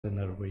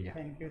Narwaria.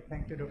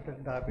 Thank you, Dr.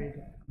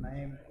 David,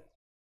 Naim,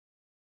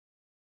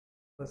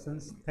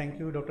 persons. Thank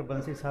you, Dr.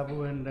 Bansi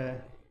Sabu and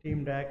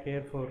Team DAC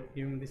here for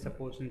giving this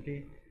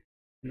opportunity,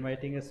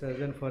 inviting a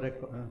surgeon for a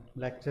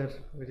lecture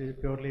which is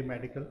purely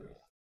medical.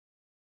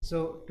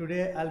 So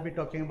today I'll be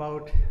talking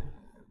about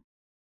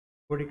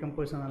body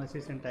composition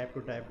analysis and type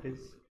 2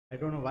 diabetes. I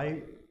don't know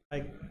why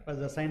I was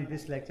assigned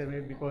this lecture,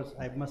 maybe because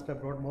I must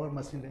have brought more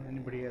machine than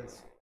anybody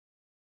else.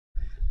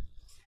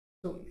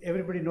 So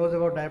everybody knows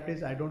about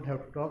diabetes, I don't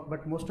have to talk,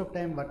 but most of the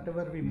time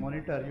whatever we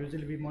monitor,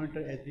 usually we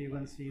monitor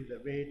HbA1c,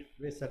 the weight,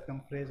 waist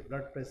circumference,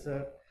 blood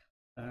pressure,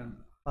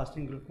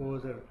 fasting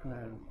glucose or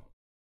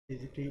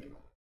CGT.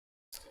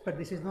 But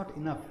this is not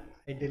enough.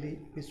 Ideally,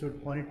 we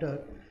should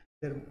monitor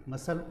their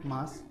muscle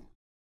mass,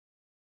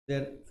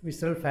 their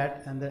visceral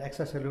fat and their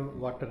extracellular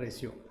water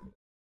ratio.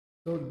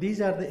 So these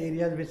are the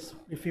areas which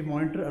if we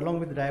monitor along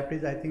with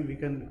diabetes, I think we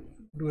can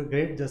do a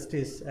great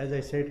justice. As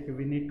I said,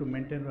 we need to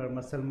maintain our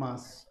muscle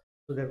mass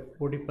so that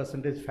body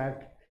percentage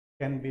fat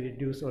can be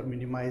reduced or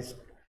minimized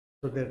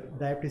so that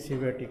diabetes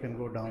severity can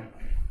go down.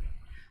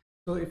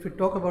 So if we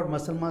talk about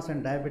muscle mass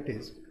and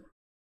diabetes,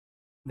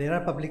 there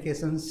are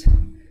publications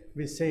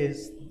which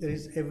says there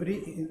is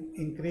every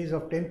increase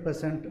of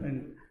 10%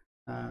 in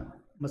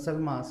muscle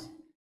mass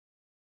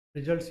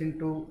results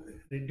into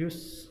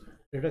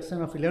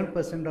reduction of 11%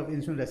 of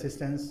insulin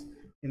resistance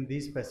in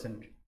these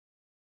patients.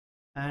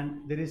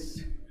 And there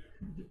is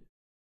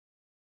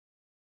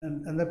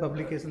another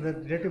publication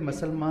that relative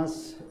muscle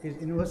mass is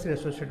inversely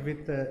associated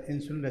with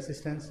insulin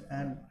resistance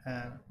and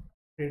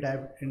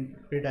in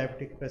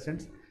pre-diabetic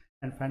patients,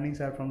 and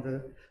findings are from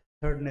the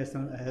third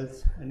National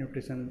Health and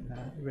Nutrition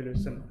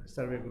Evaluation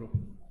Survey Group.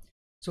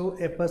 So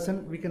a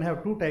person, we can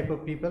have two type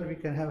of people. We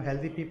can have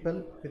healthy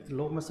people with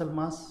low muscle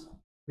mass,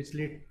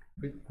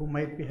 who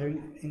might be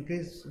having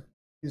increased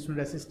insulin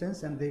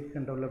resistance and they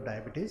can develop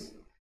diabetes,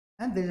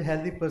 and there is a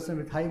healthy person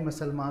with high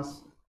muscle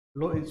mass,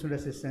 low insulin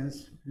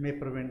resistance, may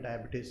prevent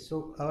diabetes.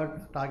 So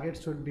our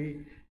target should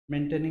be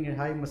maintaining a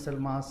high muscle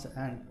mass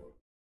and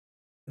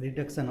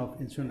reduction of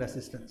insulin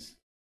resistance.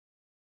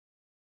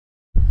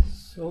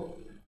 So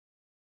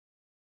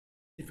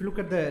if you look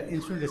at the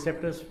insulin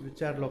receptors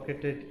which are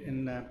located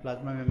in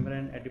plasma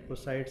membrane,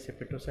 adipocytes,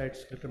 hepatocytes,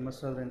 skeletal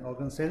muscle and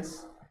organ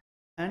cells,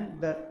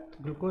 and the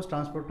glucose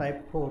transport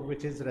type 4,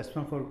 which is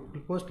responsible for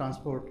glucose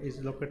transport, is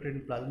located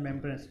in plasma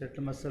membrane,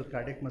 skeletal muscle,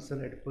 cardiac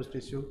muscle, adipose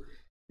tissue,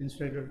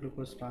 insulin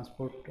glucose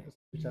transport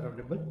which are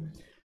available.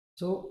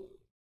 So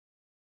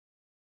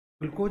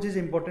glucose is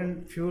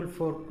important fuel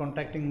for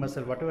contracting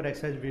muscle. Whatever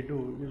exercise we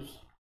do,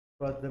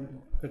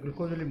 the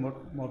glucose will be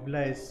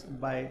mobilized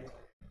by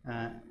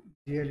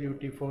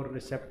GLUT4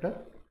 receptor,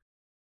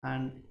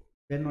 and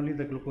then only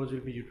the glucose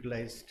will be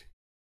utilized.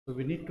 So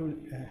we need to,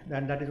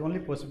 and that is only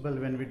possible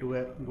when we do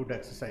a good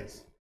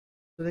exercise.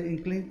 So the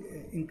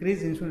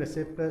increased insulin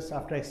receptors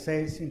after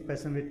exercise in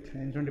person with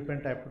insulin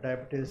dependent type 2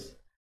 diabetes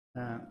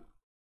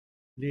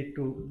lead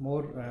to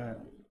more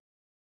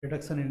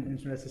reduction in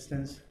insulin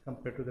resistance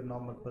compared to the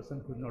normal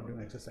person who is not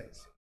doing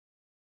exercise.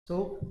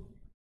 So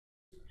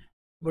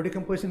body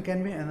composition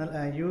can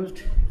be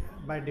used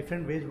by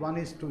different ways. One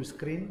is to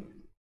screen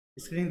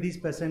these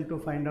patients to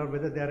find out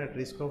whether they are at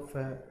risk of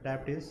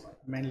diabetes,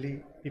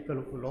 mainly people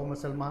with low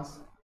muscle mass.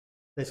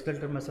 The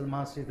skeletal muscle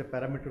mass is the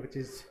parameter which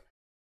is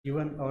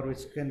given or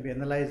which can be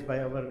analyzed by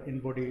our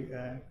in-body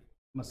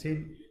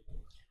machine,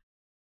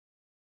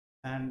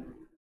 and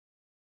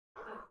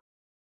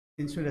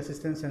insulin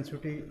resistance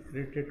sensitivity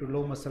related to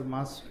low muscle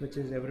mass, which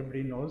is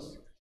everybody knows,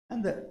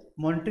 and the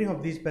monitoring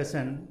of these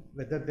patients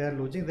whether they are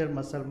losing their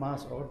muscle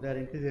mass or they are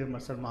increasing their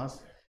muscle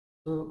mass.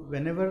 So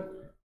whenever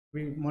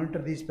we monitor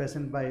these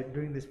patients by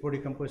doing this body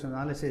composition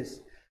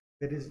analysis,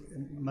 there is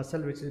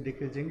muscle which is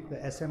decreasing, the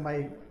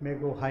SMI may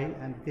go high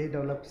and they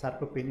develop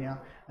sarcopenia,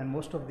 and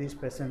most of these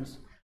patients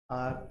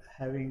are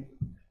having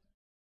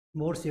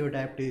more severe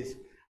diabetes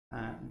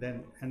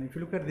and if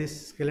you look at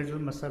this skeletal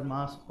muscle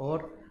mass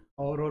or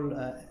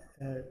overall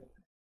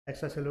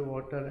extracellular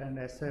water and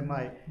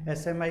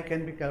SMI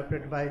can be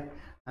calculated by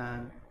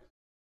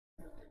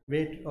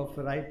weight of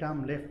right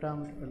arm, left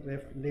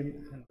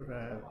limb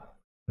and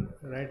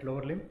right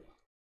lower limb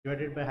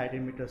divided by height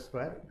in meters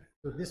square.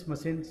 So this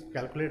machine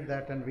calculate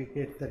that and we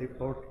get the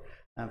report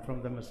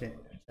from the machine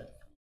itself.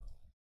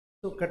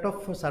 So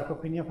cutoff for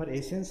sarcopenia for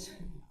Asians.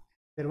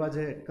 There was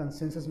a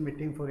consensus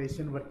meeting for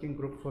Asian working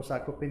group for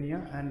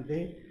sarcopenia, and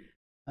they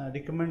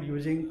recommend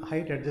using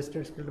height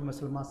adjusted skeletal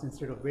muscle mass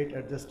instead of weight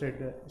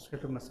adjusted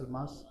skeletal muscle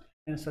mass,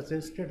 and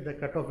suggested the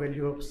cutoff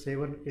value of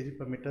 7 kg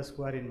per meter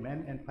square in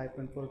men and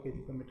 5.4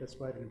 kg per meter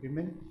square in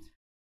women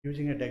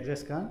using a DEXA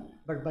scan.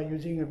 But by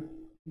using a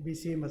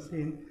BCA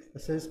machine, the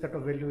suggested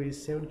cutoff value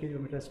is 7 kg per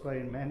meter square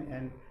in men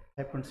and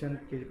 5.7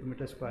 kg per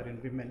meter square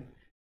in women,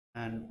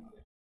 and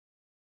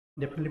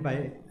definitely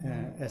by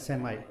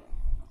SMI.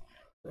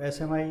 So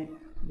SMI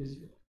is,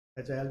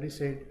 as I already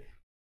said,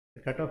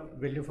 the cutoff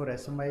value for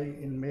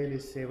SMI in male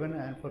is 7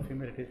 and for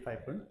female it is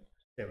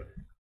 5.7.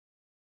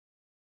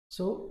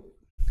 So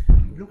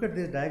look at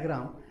this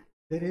diagram.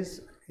 There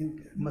is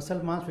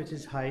muscle mass which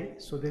is high,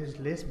 so there is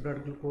less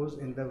blood glucose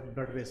in the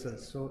blood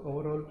vessels. So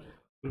overall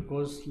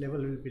glucose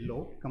level will be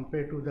low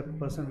compared to the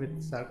person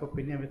with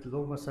sarcopenia with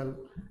low muscle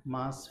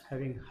mass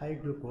having high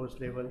glucose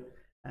level,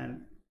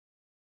 and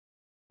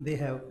they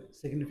have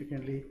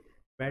significantly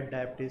bad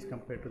diabetes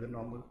compared to the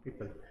normal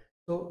people.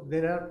 So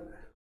there are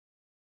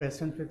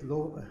patients with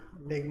low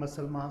leg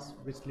muscle mass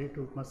which lead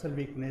to muscle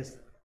weakness,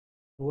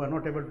 who are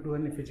not able to do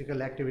any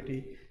physical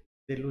activity.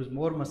 They lose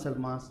more muscle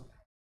mass,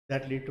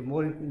 that lead to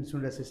more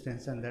insulin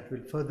resistance, and that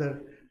will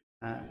further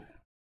uh,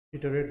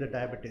 deteriorate the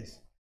diabetes.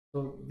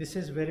 So this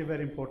is very,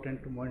 very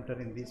important to monitor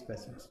in these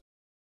patients.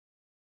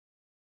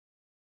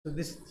 So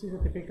this is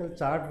a typical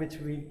chart which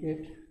we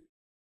get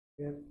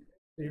here.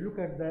 So you look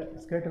at the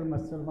skeletal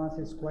muscle mass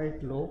is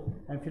quite low,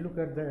 and if you look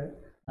at the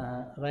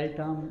right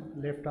arm,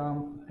 left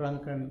arm,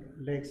 trunk and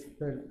legs,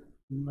 the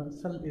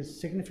muscle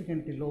is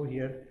significantly low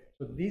here.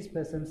 So these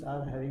patients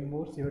are having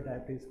more severe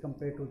diabetes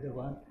compared to the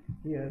one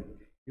here.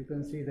 You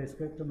can see the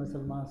skeletal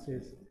muscle mass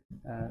is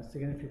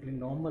significantly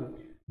normal,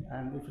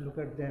 and if you look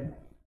at them,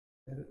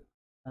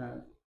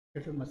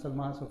 skeletal muscle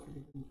mass of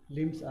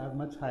limbs are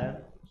much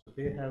higher, so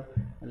they have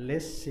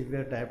less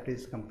severe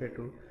diabetes compared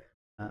to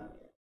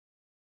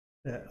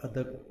the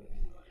other.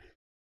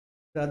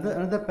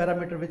 Another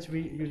parameter which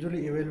we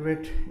usually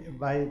evaluate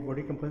by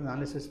body composition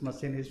analysis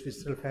machine is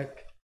visceral fat,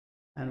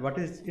 and what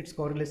is its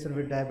correlation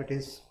with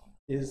diabetes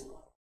is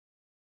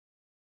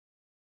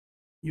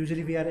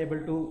usually we are able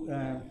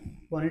to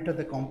monitor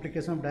the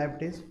complication of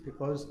diabetes,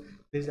 because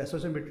there is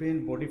association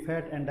between body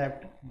fat and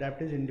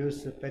diabetes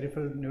induced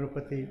peripheral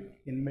neuropathy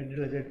in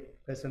middle-aged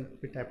patient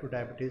with type 2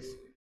 diabetes.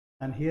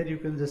 And here you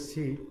can just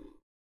see,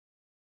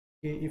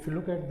 if you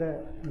look at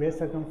the waist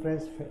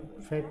circumference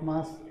fat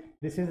mass,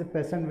 this is the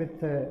patient with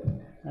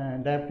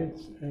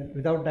diabetes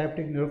without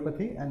diabetic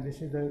neuropathy, and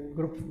this is the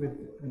group with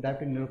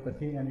diabetic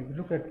neuropathy. And if you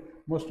look at,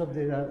 most of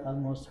these are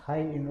almost high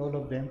in all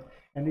of them.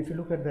 And if you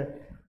look at the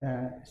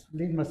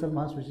lean muscle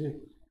mass, which is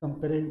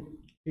comparatively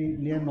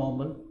near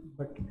normal,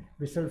 but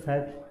visceral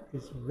fat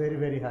is very,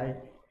 very high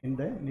in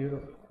the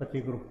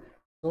neuropathy group.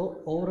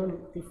 So overall,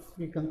 if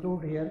we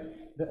conclude here,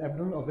 the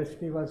abdominal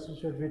obesity was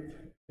associated with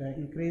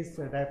increased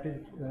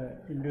diabetes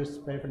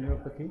induced peripheral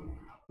neuropathy.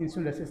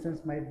 Insulin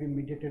resistance might be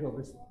mediated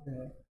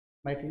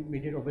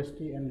mediate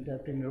obesity and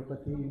diabetic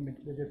neuropathy in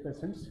middle-aged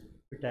patients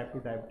with type 2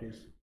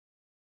 diabetes.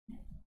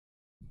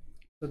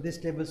 So this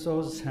table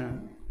shows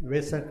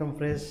waist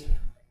circumference,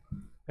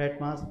 fat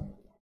mass,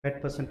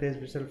 fat percentage,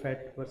 visceral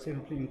fat were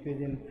significantly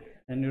increased in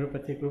a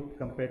neuropathy group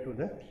compared to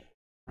the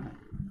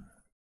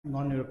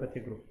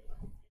non-neuropathy group.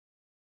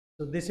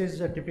 So this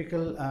is a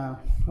typical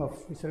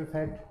of visceral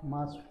fat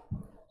mass.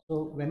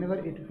 So whenever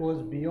it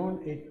goes beyond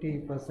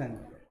 80%,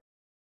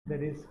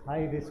 there is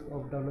high risk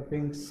of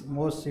developing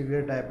more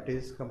severe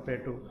diabetes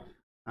compared to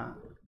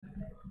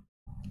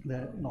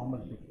the normal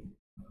people.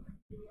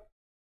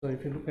 So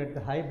if you look at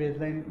the high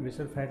baseline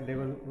visceral fat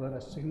level were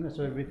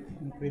associated with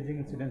increasing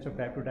incidence of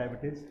type 2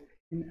 diabetes.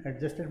 In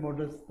adjusted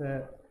models,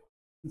 the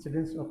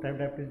incidence of type 2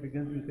 diabetes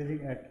begins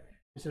increasing at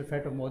visceral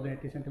fat of more than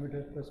 80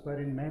 centimeters per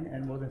square in men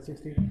and more than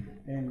 60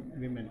 in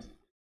women.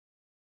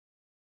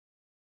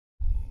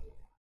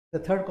 The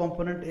third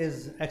component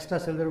is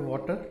extracellular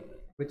water,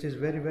 which is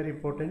very, very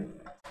important.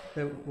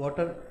 The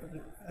water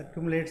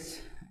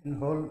accumulates in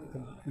whole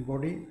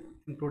body,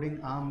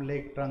 including arm,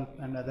 leg, trunk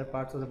and other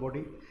parts of the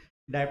body.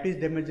 Diabetes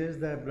damages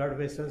the blood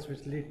vessels,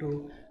 which lead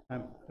to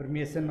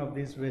permeation of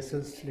these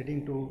vessels,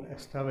 leading to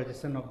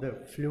extravasation of the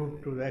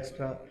fluid to the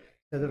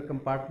extracellular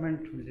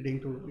compartment,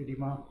 leading to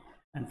edema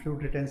and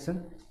fluid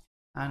retention.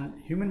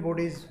 And human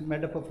body is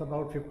made up of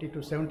about 50 to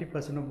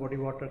 70% of body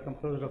water,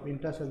 composed of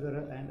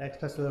intracellular and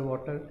extracellular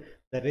water.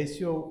 The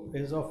ratio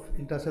is of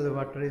intracellular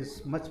water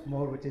is much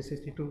more, which is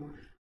 62%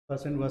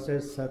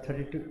 versus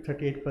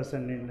 38%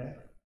 in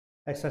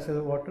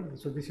extracellular water.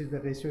 So this is the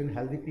ratio in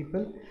healthy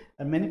people.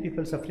 And many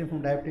people suffering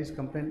from diabetes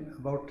complain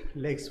about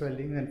leg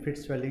swelling and feet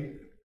swelling,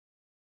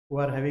 who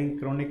are having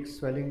chronic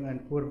swelling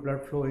and poor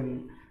blood flow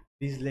in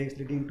these legs,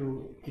 leading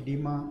to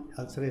edema,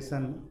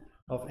 ulceration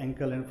of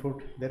ankle and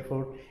foot.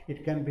 Therefore,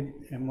 it can be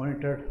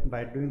monitored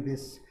by doing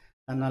this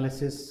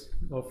analysis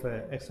of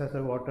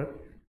extracellular water,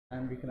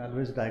 and we can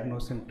always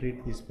diagnose and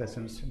treat these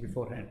patients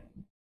beforehand.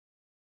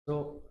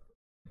 So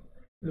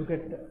look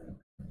at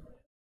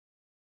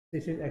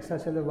this is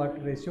extracellular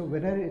water ratio.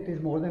 Whenever it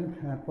is more than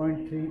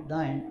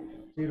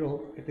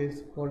 0.390, it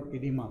is called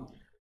edema.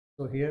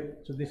 So here,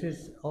 so this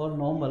is all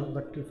normal,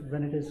 but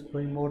when it is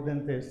going more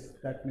than this,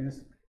 that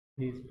means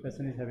this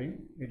person is having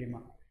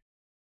edema.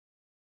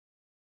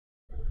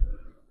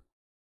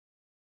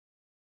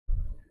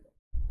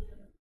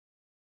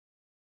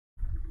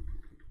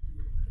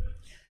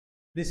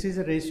 This is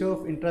a ratio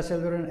of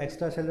intracellular and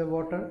extracellular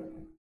water.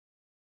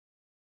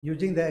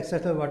 Using the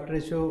extracellular water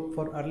ratio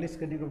for early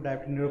screening of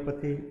diabetic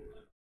neuropathy,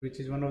 which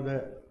is one of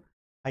the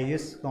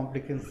highest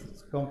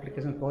complications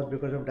caused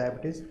because of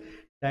diabetes.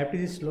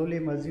 Diabetes is slowly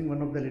emerging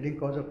one of the leading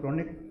cause of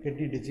chronic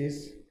kidney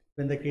disease.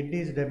 When the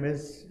kidney is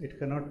damaged, it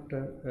cannot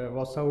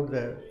wash out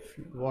the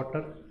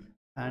water,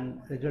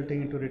 and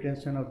resulting into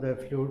retention of the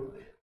fluid,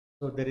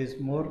 So there is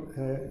more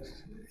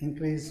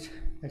increased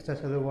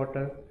extracellular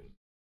water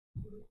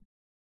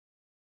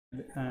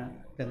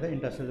than the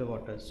intercellular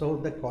water. So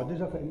the causes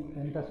of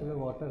intercellular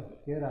water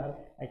here are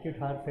acute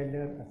heart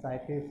failure,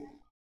 ascites,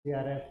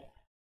 CRF,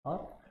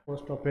 or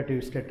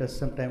post-operative status,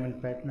 sometime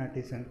in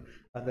peritonitis and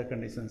other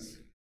conditions.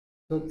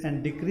 So,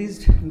 and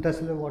decreased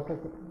intercellular water,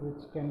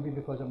 which can be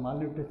because of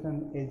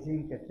malnutrition,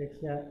 aging,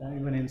 cachexia, and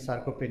even in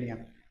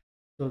sarcopenia.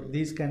 So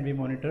these can be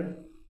monitored.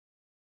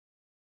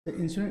 The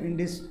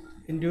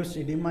insulin-induced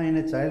edema in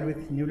a child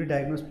with newly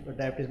diagnosed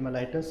diabetes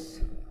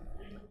mellitus.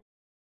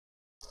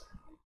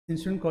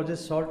 Insulin causes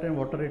salt and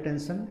water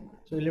retention.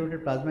 So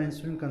elevated plasma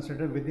insulin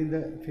considered within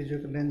the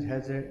physiological range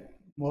has a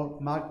more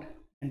marked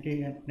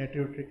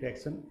anti-natriuretic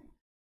action.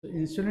 So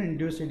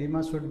insulin-induced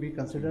edema should be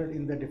considered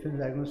in the different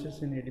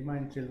diagnosis in edema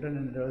in children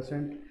and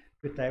adolescents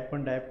with type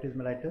 1 diabetes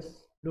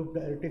mellitus. Loop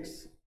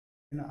diuretics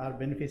are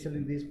beneficial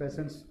in these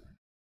patients.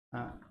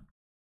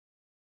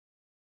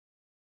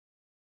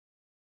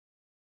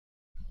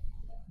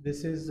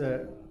 This is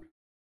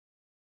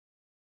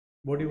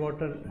body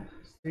water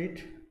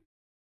sheet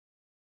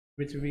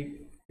which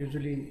we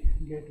usually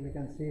get. We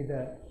can see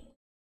the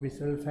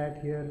visceral fat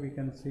here, we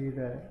can see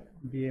the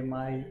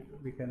BMI,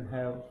 we can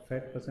have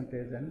fat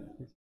percentage, and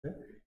the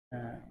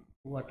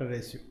water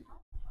ratio.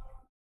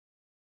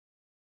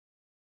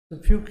 A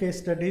few case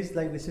studies,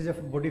 like this is a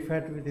body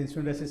fat with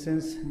insulin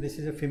resistance. This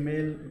is a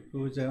female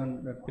who is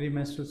on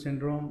premenstrual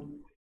syndrome.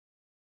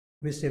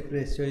 Visceral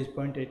ratio is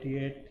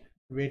 0.88.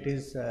 Weight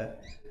is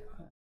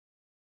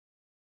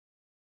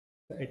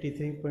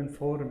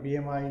 83.4.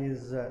 BMI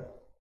is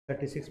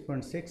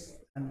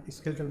 36.6, and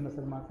skeletal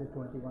muscle mass is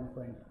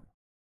 21.2.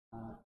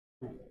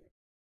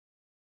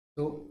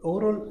 So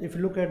overall, if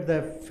you look at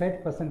the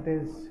fat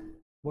percentage,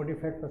 body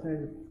fat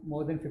percentage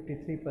more than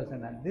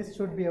 53%, and this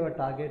should be our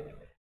target.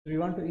 If we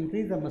want to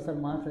increase the muscle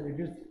mass and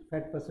reduce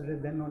fat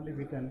percentage, then only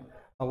we can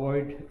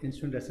avoid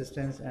insulin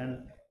resistance,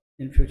 and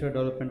in future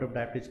development of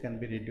diabetes can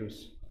be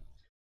reduced.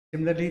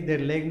 Similarly, their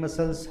leg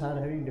muscles are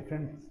having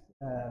different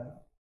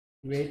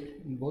weight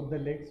in both the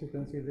legs. You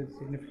can see the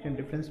significant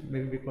difference,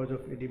 maybe because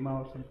of edema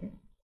or something.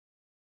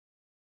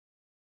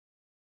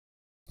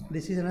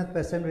 This is another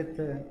person with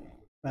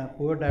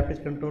poor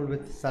diabetes control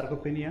with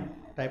sarcopenia,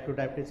 type 2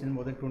 diabetes in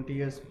more than 20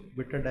 years,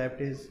 bitter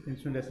diabetes,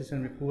 insulin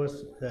resistance with poor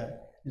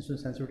insulin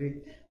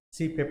sensitivity.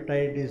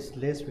 C-peptide is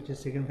less, which is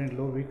significantly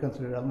low. We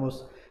consider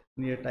almost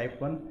near type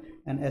 1,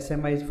 and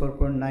SMI is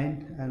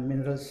 4.9, and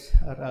minerals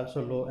are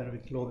also low and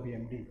with low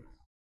BMD.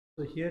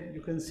 So here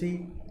you can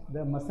see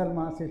the muscle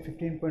mass is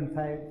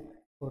 15.5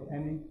 for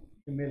any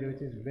female,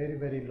 which is very,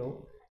 very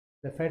low.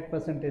 The fat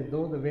percentage,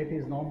 though the weight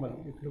is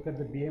normal, if you look at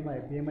the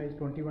BMI is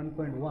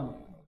 21.1.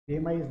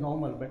 BMI is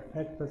normal, but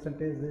fat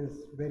percentage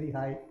is very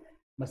high.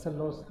 Muscle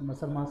loss,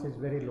 muscle mass is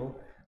very low,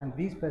 and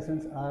these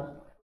patients are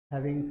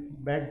having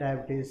bad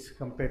diabetes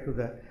compared to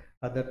the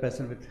other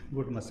person with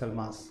good muscle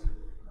mass.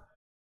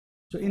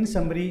 So in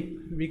summary,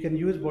 we can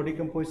use body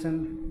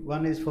composition.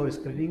 One is for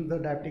screening the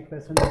diabetic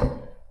patient.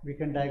 We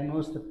can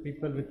diagnose the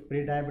people with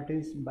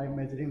pre-diabetes by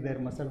measuring their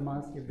muscle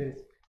mass. If their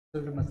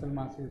muscle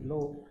mass is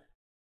low,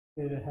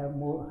 they have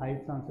more high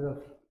chances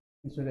of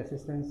insulin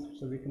resistance.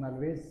 So we can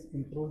always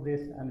improve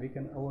this, and we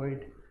can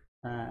avoid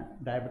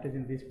diabetes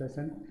in this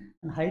person.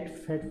 And height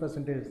fat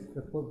percentage,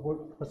 the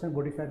percent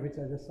body fat, which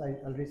as I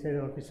already said,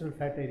 our visceral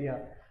fat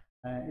area,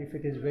 if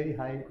it is very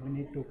high, we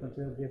need to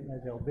consider them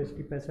as an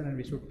obesity person, and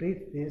we should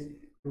treat this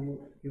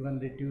to even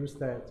reduce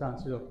the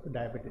chances of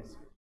diabetes.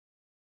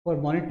 For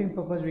monitoring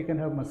purpose, we can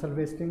have muscle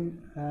wasting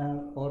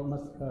or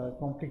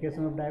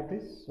complication of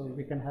diabetes. So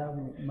we can have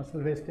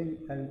muscle wasting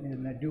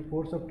in a due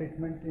course of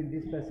treatment in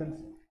these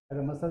patients. As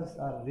the muscles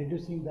are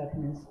reducing, that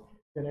means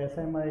their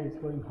SMI is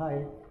going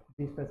high.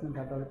 These patients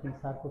are developing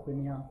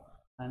sarcopenia,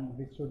 and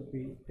we should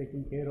be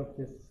taking care of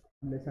this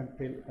unless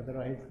until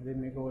otherwise they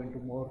may go into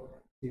more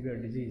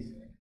severe disease.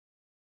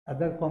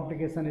 Other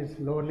complication is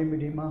lower limb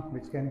edema,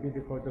 which can be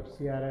because of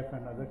CRF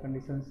and other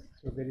conditions.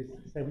 So there is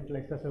segmental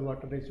extracellular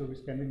water ratio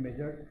which can be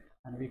measured,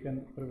 and we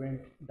can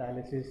prevent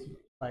dialysis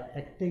by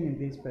acting in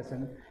these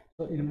patients.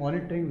 So in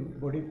monitoring,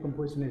 body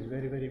composition is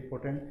very, very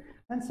important.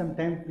 And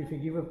sometimes if you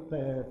give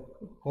a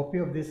copy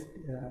of this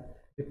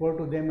report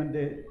to them, and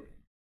they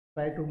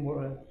try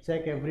to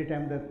check every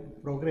time the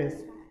progress,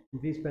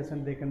 these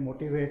patients, they can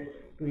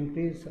motivate to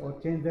increase or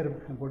change their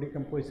body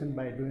composition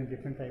by doing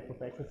different type of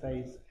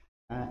exercise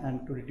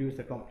and to reduce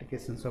the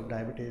complications of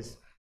diabetes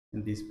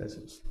in these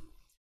patients.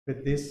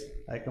 With this,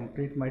 I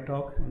complete my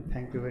talk, and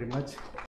thank you very much.